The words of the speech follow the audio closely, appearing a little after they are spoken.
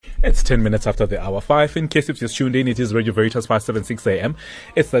It's 10 minutes after the hour 5. In case you've just tuned in, it is Radio Veritas 576 AM.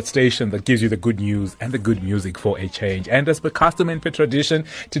 It's that station that gives you the good news and the good music for a change. And as per custom and per tradition,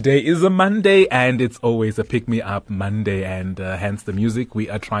 today is a Monday, and it's always a pick-me-up Monday, and hence the music. We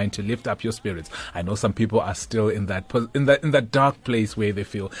are trying to lift up your spirits. I know some people are still in that dark place where they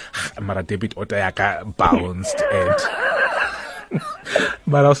feel, Mara debit otayaka bounced, and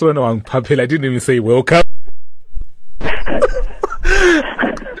but also no, I didn't even say welcome.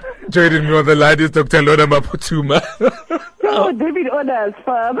 Joining me on the line is Dr. Lorna Maphuthuma. Oh, David Orders,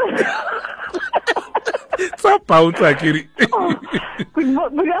 Father. So bounce, actually.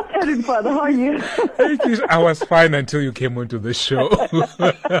 Good afternoon, Father. How are you? I was fine until you came onto the show.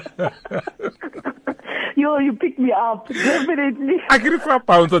 You picked me up, definitely. I can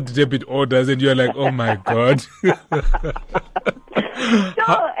bounce on the debit orders, and you're like, oh my God. No,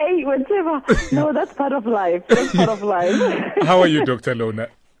 hey, whatever. No, that's part of life. That's part of life. How are you, Dr. Lorna?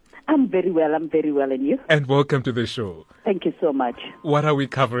 I'm very well, and you? And welcome to the show. Thank you so much. What are we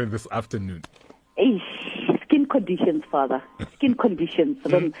covering this afternoon? Skin conditions, Father. Skin conditions.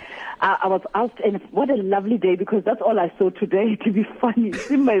 I was asked, and what a lovely day, because that's all I saw today, to be funny.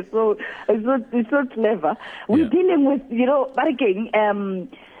 It's in my soul. It's so clever. We're dealing with, but again,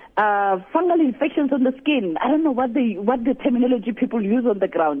 fungal infections on the skin. I don't know what the terminology people use on the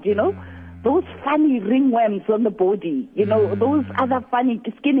ground, Those funny ringworms on the body, those other funny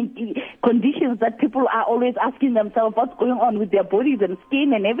skin conditions that people are always asking themselves what's going on with their bodies and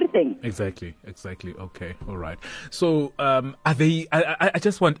skin and everything. Exactly. Okay, all right. So, are they? I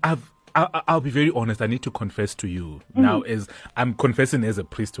just want. I'll be very honest. I need to confess to you now, as I'm confessing as a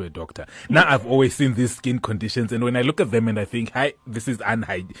priest to a doctor. Now I've always seen these skin conditions, and when I look at them and I think, "Hi, this is an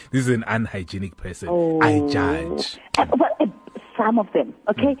unhygienic person," I judge. Some of them,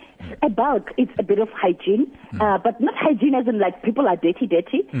 okay? It's a bit of hygiene, but not hygiene as in like people are dirty,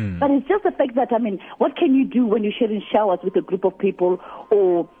 but it's just the fact that, what can you do when you're sharing showers with a group of people,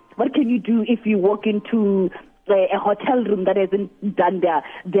 or what can you do if you walk into a hotel room that hasn't done their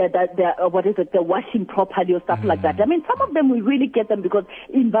the washing properly or stuff like that. Some of them we really get them because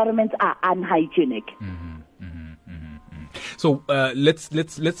environments are unhygienic. So let's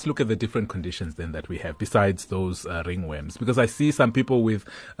look at the different conditions then that we have besides those ringworms, because I see some people with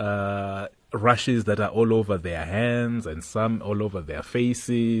rashes that are all over their hands and some all over their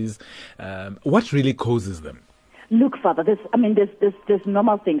faces. What really causes them? Look, Father, there's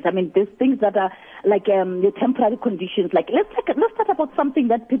normal things. There's things that are like your temporary conditions. Like let's talk about something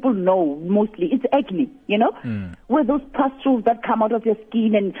that people know mostly. It's acne, where those pustules that come out of your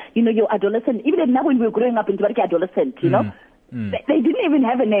skin, and your adolescent. Even now, when we were growing up into adolescent, They didn't even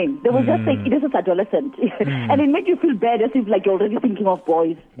have a name. They were just like, this is adolescent. And it made you feel bad as if like you're already thinking of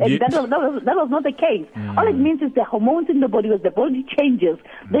boys. And that was not the case. All it means is the hormones in the body, as the body changes,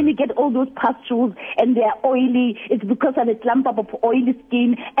 then you get all those pustules and they're oily. It's because of a clump up of oily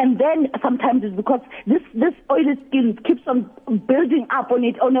skin. And then sometimes it's because this oily skin keeps on building up on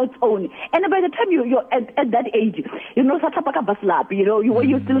its own. And by the time you're at that age, such a bus lap,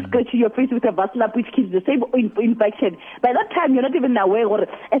 you're still scratching your face with a bus lap, which keeps the same infection. By that time, you're not even aware, or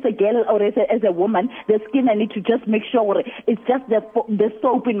as a girl or as a woman, the skin, I need to just make sure it's just the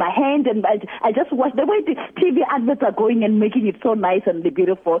soap in my hand, and I just watch the way the TV adverts are going and making it so nice and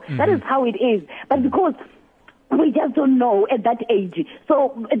beautiful. That is how it is. But because we just don't know at that age.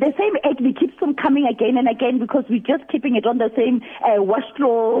 So the same acne keeps on coming again and again because we're just keeping it on the same wash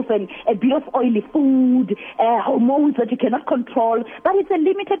cloth and a bit of oily food, hormones that you cannot control. But it's a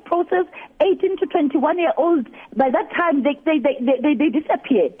limited process. 18 to 21-year-olds, by that time, they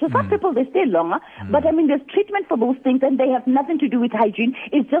disappear. To some people, they stay longer. But there's treatment for those things, and they have nothing to do with hygiene.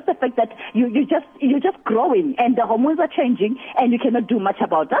 It's just the fact that you're just growing, and the hormones are changing, and you cannot do much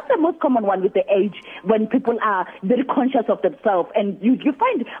about it. That's the most common one with the age, when people are very conscious of themselves. And you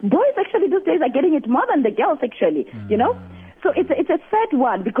find boys actually these days are getting it more than the girls actually, So it's a sad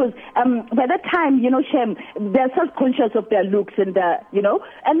one because by that time, Shem, they're self-conscious of their looks and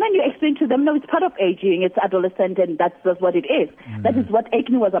and then you explain to them, no, it's part of aging, it's adolescent, and that's what it is. That is what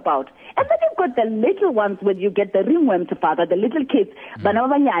acne was about. And then you've got the little ones when you get the ringworms, Father, the little kids,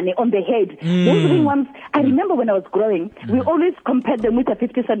 banavanyane on the head. Those ringworms, I remember when I was growing, we always compared them with a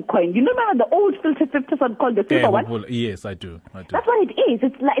 50-cent coin. You remember the old filtered 50-cent coin, the silver one? Yes, I do. That's what it is.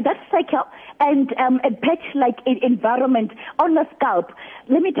 It's like that cycle and a patch-like environment on the scalp.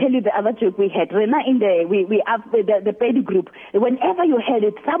 Let me tell you the other joke we had. Rena, we have the baby group. Whenever you had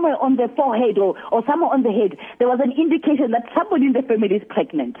it somewhere on the forehead or somewhere on the head, there was an indication that somebody in the family is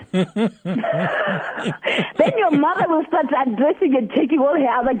pregnant. Then your mother will start addressing and taking all her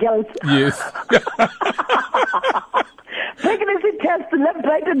other girls. Yes. pregnancy tests left,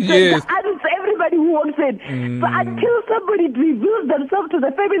 right, and Yes. center. And everybody who walks in. So until somebody reveals themselves to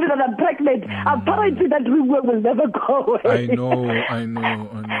the family that I'm pregnant, apparently that rumor will never go away. I know. And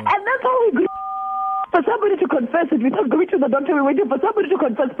that's how we grew. For somebody to confess it without going to the doctor, we're waiting for somebody to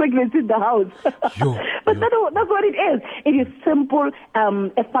confess pregnancy in the house. But that's what it is. It is simple,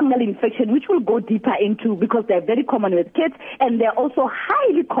 a fungal infection, which we'll go deeper into because they're very common with kids, and they're also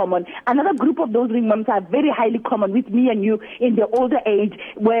highly common. Another group of those ringworms are very highly common with me and you in the older age,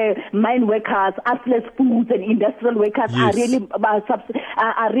 where mine workers, useless foods, and industrial workers are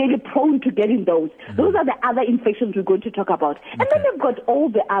really prone to getting those. Those are the other infections we're going to talk about. And then we've got all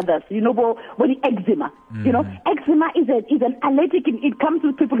the others, when eczema. Eczema is an allergic. It comes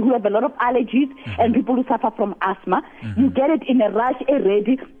with people who have a lot of allergies and people who suffer from asthma. You get it in a rash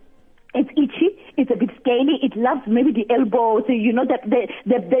already. It's itchy. It's a bit scaly. It loves maybe the elbows, the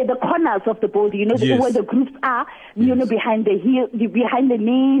corners of the body, where the grooves are, behind the heel, behind the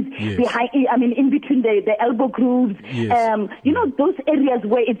knees, in between the elbow grooves. Those areas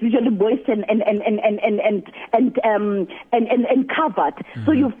where it's usually moist and covered.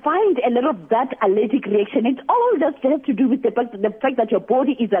 So you find a lot of that allergic reaction. It all just has to do with the fact that your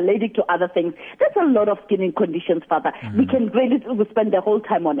body is allergic to other things. There's a lot of skin conditions, Father. We can really spend the whole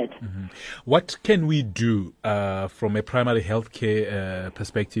time on it. What can we do from a primary healthcare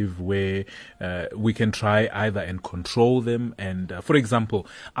perspective where we can try either and control them? And for example,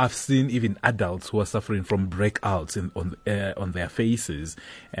 I've seen even adults who are suffering from breakouts on their faces,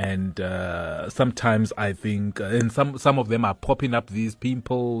 and sometimes I think, and some of them are popping up these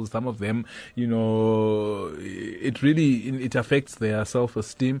pimples. Some of them, it affects their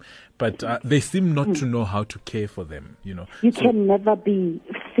self-esteem, but they seem not to know how to care for them. You can never be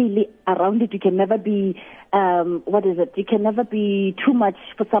silly around it. You can never be, you can never be too much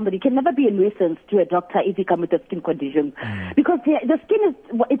for somebody. You can never be a nuisance to a doctor if you come with a skin condition. Because the skin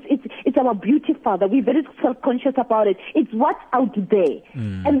it's our beauty, Father. We're very self-conscious about it. It's what's out there.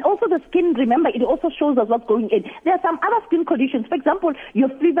 And also the skin, remember, it also shows us what's going in. There are some other skin conditions. For example, your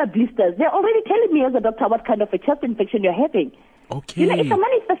fever blisters. They're already telling me as a doctor what kind of a chest infection you're having. Okay. It's a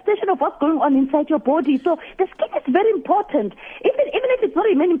manifestation of what's going on inside your body. So the skin is very important. Even if it's not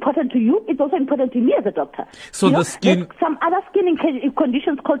even important to you, it's also important to me as a doctor. So the skin... There's some other skin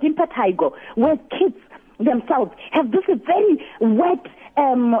conditions called impetigo, where kids themselves have this very wet,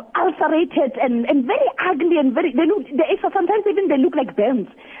 ulcerated and very ugly and sometimes even they look like burns.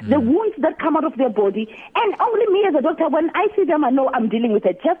 The wounds that come out of their body. And only me as a doctor, when I see them, I know I'm dealing with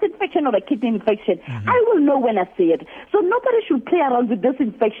a chest infection or a kidney infection. I will know when I see it. So nobody should play around with these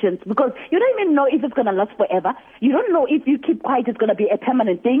infections because you don't even know if it's going to last forever. You don't know if you keep quiet, it's going to be a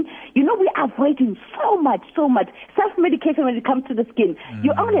permanent thing. We are avoiding so much self-medication when it comes to the skin.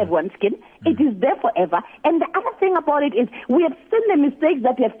 You only have one skin. It is there forever. And the other thing about it is we have seen the mistakes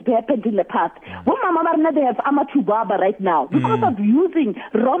that have happened in the past. They have Amatubaba right now because of using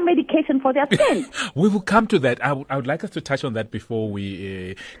wrong medication for their skin. We will come to that. I would like us to touch on that before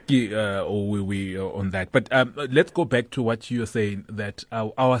we on that. But let's go back to what you're saying, that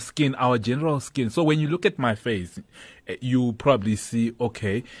our skin, our general skin. So when you look at my face, you probably see,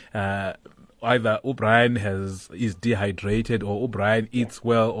 okay, either O'Brien is dehydrated, or O'Brien eats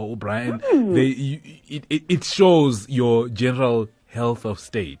well, or O'Brien, it shows your general health of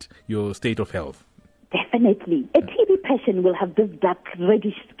state, your state of health. Definitely. A TB patient will have this dark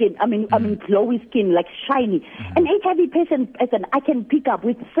reddish skin, glowy skin, like shiny. An HIV patient, I can pick up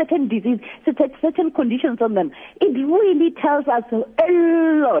with certain disease, certain conditions on them. It really tells us a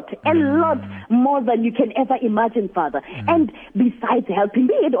lot more than you can ever imagine, Father. And besides helping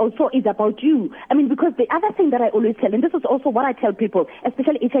me, it also is about you. Because the other thing that I always tell, and this is also what I tell people,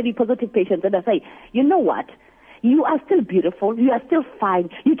 especially HIV positive patients, and I say, you know what? You are still beautiful. You are still fine.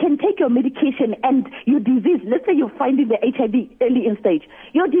 You can take your medication and your disease. Let's say you're finding the HIV early in stage.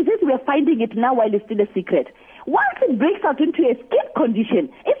 Your disease, we are finding it now while it's still a secret. Once it breaks out into a skin condition,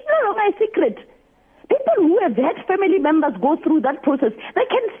 it's no longer a secret. People who have had family members go through that process, they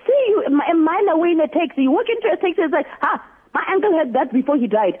can see you a mile away in a taxi. You walk into a taxi and say, my uncle had that before he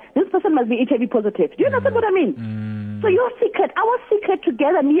died. This person must be HIV positive. Do you understand what I mean? So your secret, our secret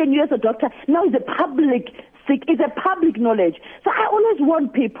together, me and you as a doctor, now is a public knowledge. So I always warn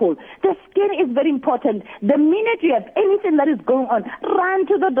people, the skin is very important. The minute you have anything that is going on, run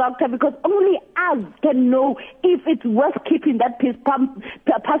to the doctor, because only us can know if it's worth keeping that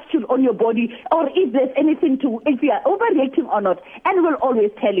pustule on your body, or if there's anything if you are overreacting or not. And we'll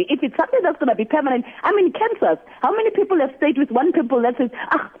always tell you, if it's something that's going to be permanent. Cancers. How many people have stayed with one pimple that says,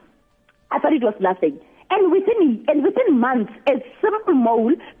 I thought it was nothing. And within months, a simple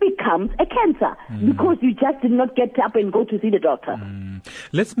mole becomes a cancer because you just did not get up and go to see the doctor.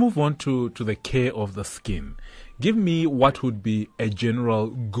 Let's move on to the care of the skin. Give me what would be a general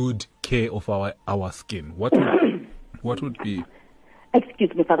good care of our skin. What would be?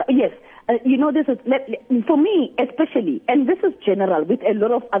 Excuse me, Father. Yes. This is, for me especially, and this is general with a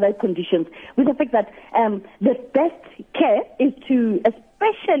lot of other conditions, with the fact that the best care is to,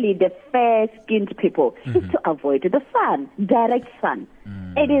 especially the fair-skinned people, is to avoid the sun, direct sun.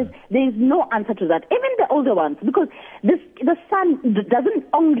 There is no answer to that. Even the older ones, because the sun doesn't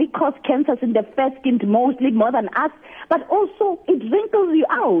only cause cancers in the fair-skinned mostly more than us, but also it wrinkles you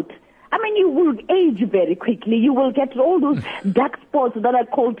out. I mean, you will age very quickly. You will get all those dark spots that are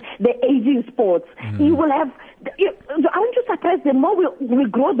called the aging spots. You will have, aren't you surprised? The more we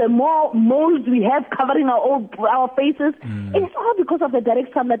grow, the more moles we have covering our faces. It's all because of the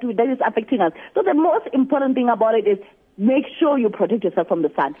direct sun that is affecting us. So the most important thing about it is make sure you protect yourself from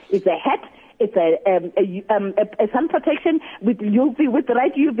the sun. It's a hat. It's a sun protection with the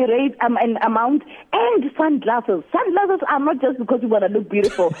right UV rays and amount, and sunglasses. Sunglasses are not just because we want to look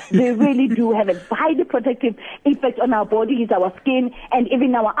beautiful. They really do have a highly protective effect on our bodies, our skin, and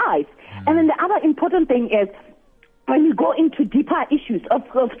even our eyes. And then the other important thing is, when we go into deeper issues of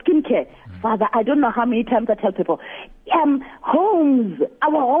skincare, Father, I don't know how many times I tell people, our homes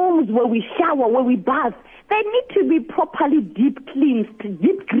where we shower, where we bath, they need to be properly deep cleansed,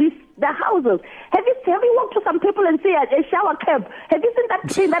 deep greased, the houses. Have you walked to some people and say a shower cap? Have you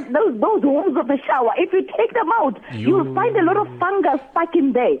seen those homes of the shower? If you take them out, you will find a lot of fungus stuck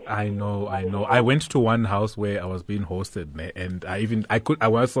in there. I know. I went to one house where I was being hosted, and I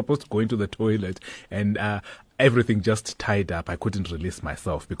was supposed to go into the toilet, and everything just tied up. I couldn't release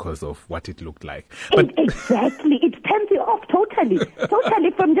myself because of what it looked like. But exactly, it turns you off totally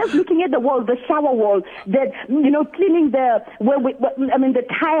from just looking at the wall, the shower wall, cleaning the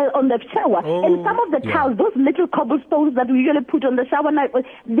tile on the shower, and some of the tiles, those little cobblestones that we usually put on the shower night,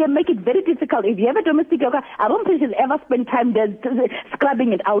 they make it very difficult. If you have a domestic yoga, I don't think you'll ever spend time there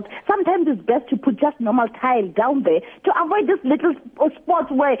scrubbing it out. Sometimes it's best to put just normal tile down there to avoid this little spots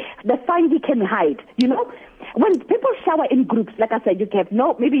where the fungi can hide. When people shower in groups, like I said, you have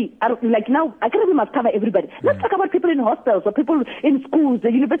now, I can't even must cover everybody. Let's talk about people in hostels or people in schools,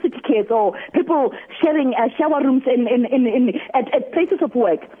 the university kids, or people sharing shower rooms at places of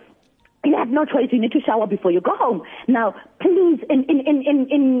work. You have no choice. You need to shower before you go home. Now, please, in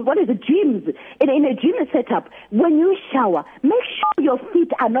gyms, in a gym setup, when you shower, make sure your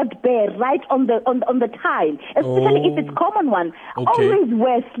feet are not bare right on the tile, especially if it's common one. Okay. Always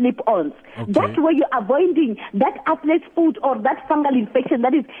wear slip-ons. Okay. That way you're avoiding that athlete's foot or that fungal infection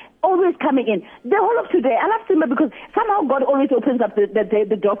that is always coming in. The whole of today, I love Simba because somehow God always opens up the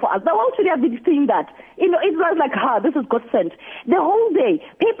door for us. The whole today I've been seeing that. It was like, this is God sent. The whole day,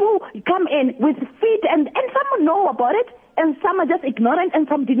 people come in with feet and some know about it, and some are just ignorant, and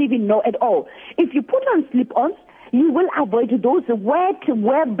some didn't even know at all. If you put on slip-ons, you will avoid those wet,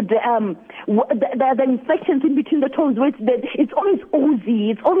 webbed, the infections in between the toes. Where it's always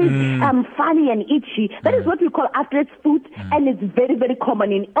oozy, it's always funny and itchy. That is what we call athlete's foot, and it's very, very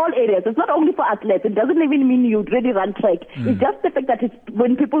common in all areas. It's not only for athletes. It doesn't even mean you really run track. It's just the fact that it's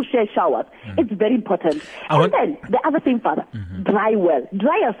when people share showers. It's very important. And then the other thing, Father, dry well.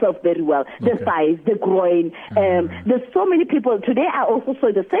 Dry yourself very well. The thighs, the groin. There's so many people today. I also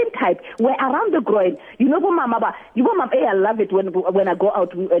saw the same type where around the groin, I love it when I go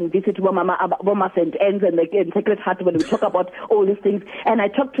out and visit Mama St. Anne's and the Sacred Heart when we talk about all these things, and I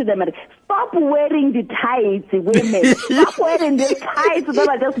talk to them and stop wearing the tights, women. Stop wearing the tights that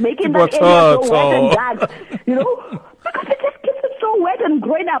are just making that area so wet and dark. Because it just keeps it so wet and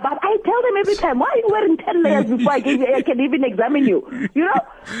growing up. But I tell them every time, why are you wearing 10 layers before I can even examine you?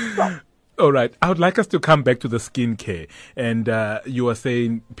 So, all right. I would like us to come back to the skincare, and you were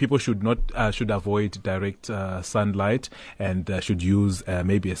saying people should avoid direct sunlight and should use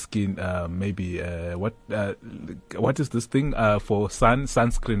maybe a skin what is this thing for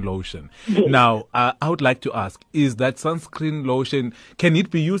sunscreen lotion. Yes. Now I would like to ask: is that sunscreen lotion, can it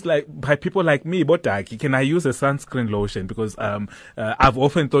be used by people like me? Can I use a sunscreen lotion? Because I've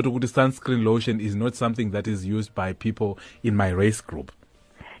often thought the sunscreen lotion is not something that is used by people in my race group.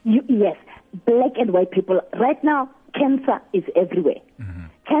 Yes, black and white people. Right now, cancer is everywhere.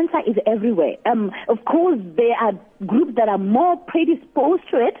 cancer is everywhere. Of course, there are groups that are more predisposed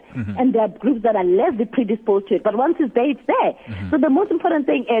to it, and there are groups that are less predisposed to it. But once it's there, it's there. So the most important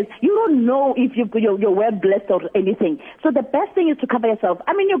thing is you don't know if you're well blessed or anything. So the best thing is to cover yourself.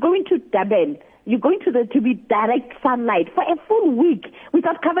 I mean, you're going to Durban. You're going to be direct sunlight for a full week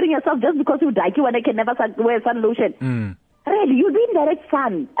without covering yourself just because you die when I can never wear sun lotion. Really, you'll be in direct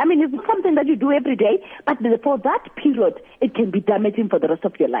sun. I mean, it's not something that you do every day, but for that period, it can be damaging for the rest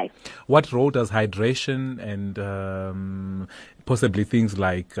of your life. What role does hydration and possibly things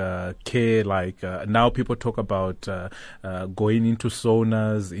like care, like now people talk about going into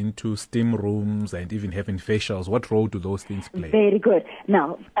saunas, into steam rooms, and even having facials. What role do those things play? Very good.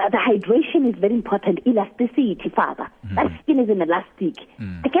 Now, the hydration is very important. Elasticity, Father. That skin is an elastic.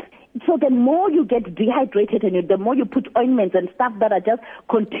 Okay? So the more you get dehydrated and the more you put ointments and stuff that are just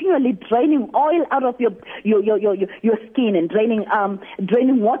continually draining oil out of your skin and draining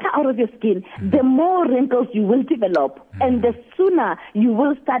water out of your skin, the more wrinkles you will develop, and the sooner you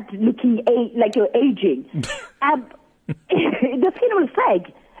will start looking like you're aging. The skin will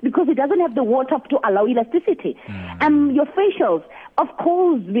sag because it doesn't have the water to allow elasticity. Your facials, of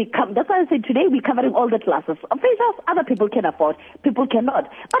course, that's why I said today we're covering all the classes. Facials, other people can afford, people cannot.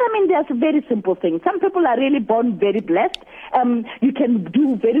 But I mean, there's very simple things. Some people are really born very blessed. You can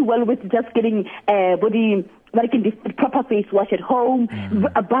do very well with just getting body, like in the proper face wash at home,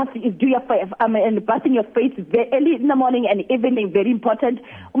 do your face, and bathing your face very early in the morning and evening, very important.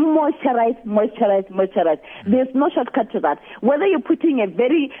 Moisturize. There's no shortcut to that. Whether you're putting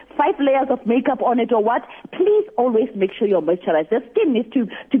 5 layers of makeup on it or what, please always make sure you're moisturized. The skin needs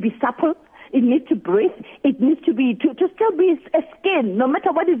to be supple. It needs to breathe. It needs to be to still be a skin, no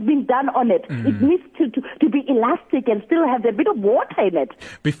matter what is being done on it. It needs to be elastic and still have a bit of water in it.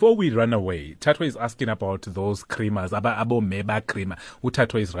 Before we run away, Thato is asking about those creamers. Abo meba creamer.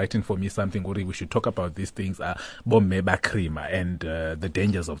 Thato is writing for me something. We should talk about these things. Bo meba creamer and the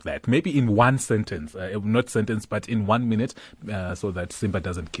dangers of that. Maybe in one sentence, not sentence, but in 1 minute, so that Simba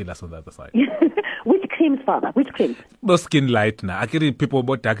doesn't kill us on the other side. Which creams, Father? Which creams? No skin lightener. Actually, people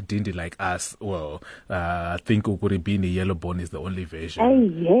about dark dindy like us, think Ukuribini yellow bone is the only version.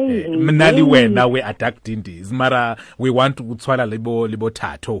 Now we are dark dindies. Mara, we want to swallow libo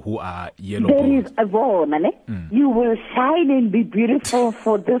tato who are yellow bones. There is a bone, You will shine and be beautiful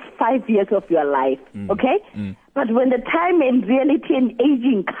for this 5 years of your life. Okay? But when the time in reality and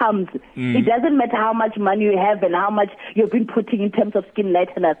aging comes, it doesn't matter how much money you have and how much you've been putting in terms of skin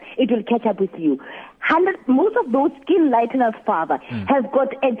lighteners, it will catch up with you. Most of those skin lighteners, Father, have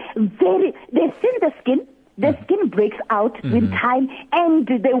got they thin the skin. The skin breaks out with time, and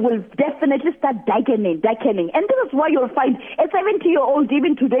they will definitely start darkening. And this is why you'll find a 70-year-old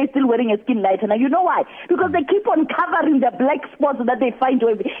even today still wearing a skin lightener. You know why? Because they keep on covering the black spots that they find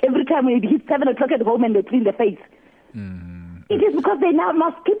every time it hits 7 o'clock at home and they clean the face. It is because they now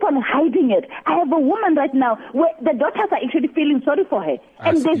must keep on hiding it. I have a woman right now where the daughters are actually feeling sorry for her.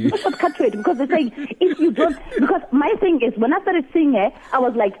 And there's no shortcut to it because they're saying, if you don't, because my thing is, when I started seeing her, I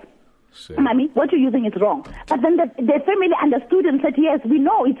was like, Mommy, what you're using is wrong. But then the family understood and said, yes, we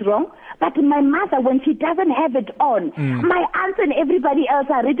know it's wrong. But my mother, when she doesn't have it on, my aunts and everybody else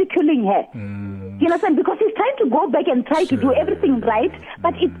are ridiculing her. You understand? Because she's trying to go back and try to do everything right,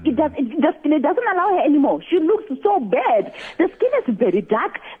 but it doesn't allow her anymore. She looks so bad. The skin is very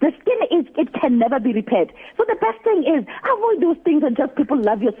dark. The skin it can never be repaired. So the best thing is avoid those things and just people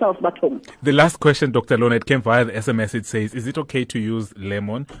love yourselves at home. The last question, Dr. Lorna, it came via the SMS. It says, is it okay to use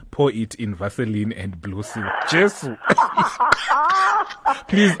lemon, pour it in Vaseline and blue seal? Just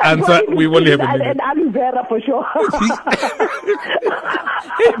please answer. We only have a minute. And aloe vera for sure.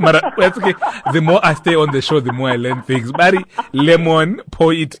 Hey, Mara, that's okay. The more I stay on the show, the more I learn things. Barry, lemon,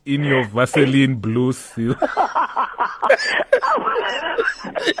 pour it in your Vaseline blue seal.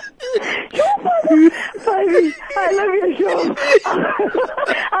 Sorry, I love your show.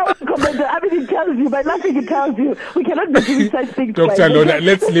 I was commenting. I mean, it tells you, by nothing it tells you. We cannot be doing such things. Dr. Lorna,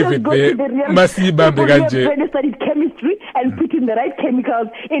 let's leave it there. Masiba Beganje. When you studied chemistry and put in the right chemicals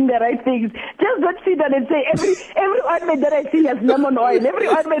in the right things, just don't sit down and say every ointment that I see has lemon oil. Every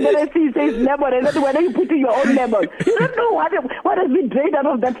ointment that I see says lemon, and then when you put in your own lemon, you don't know what has been drained out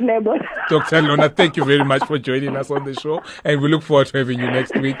of that lemon. Dr. Lorna, thank you very much for joining us on the show, and we look forward to having you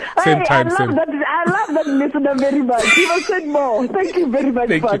next week. Same time, same. I love that listener very much. He must say more. Thank you very much,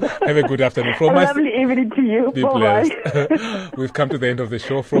 Thank Father. you. Have a good afternoon. From lovely evening to you. Be blessed. We've come to the end of the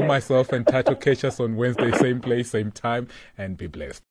show. From myself and Tato, catch us on Wednesday, same place, same time, and be blessed.